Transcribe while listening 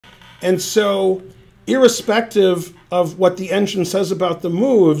And so, irrespective of what the engine says about the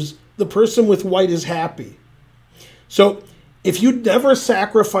moves, the person with white is happy. So, if you never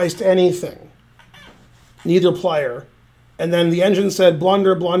sacrificed anything, neither player, and then the engine said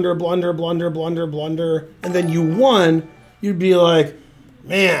blunder, blunder, blunder, blunder, blunder, blunder, and then you won, you'd be like,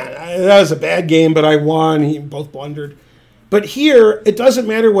 man, that was a bad game, but I won. He both blundered. But here, it doesn't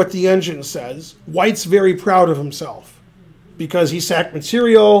matter what the engine says. White's very proud of himself because he sacked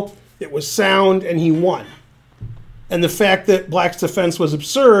material, it was sound, and he won. And the fact that Black's defense was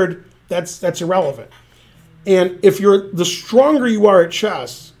absurd, that's irrelevant. And if you're the stronger you are at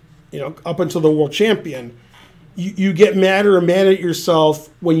chess, up until the world champion, you get madder and mad at yourself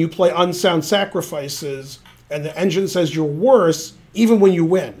when you play unsound sacrifices and the engine says you're worse even when you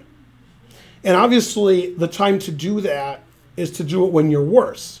win. And obviously, the time to do that is to do it when you're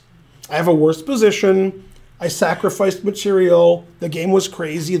worse. I have a worse position. I sacrificed material. The game was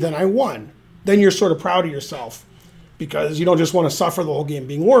crazy. Then I won. Then you're sort of proud of yourself because you don't just want to suffer the whole game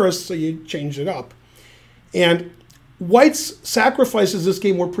being worse, so you change it up. And White's sacrifices this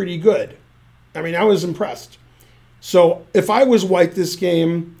game were pretty good. I mean, I was impressed. So if I was White this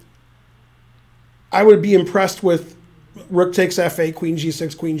game, I would be impressed with Rook takes f8, Queen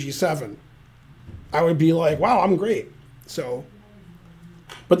g6, Queen g7. I would be like, wow, I'm great. So,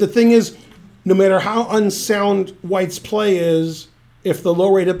 but the thing is, no matter how unsound White's play is, if the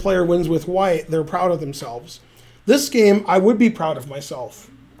low-rated player wins with White, they're proud of themselves. This game, I would be proud of myself,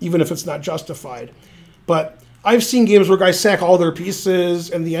 even if it's not justified. But I've seen games where guys sack all their pieces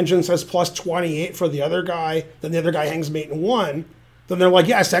and the engine says plus 28 for the other guy, then the other guy hangs mate and won. Then they're like,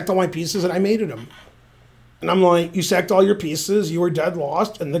 yeah, I sacked all my pieces and I mated him. And I'm like, you sacked all your pieces, you were dead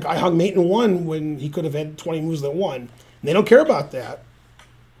lost, and the guy hung mate and won when he could have had 20 moves that won. And they don't care about that.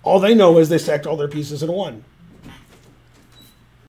 All they know is they sacked all their pieces and won.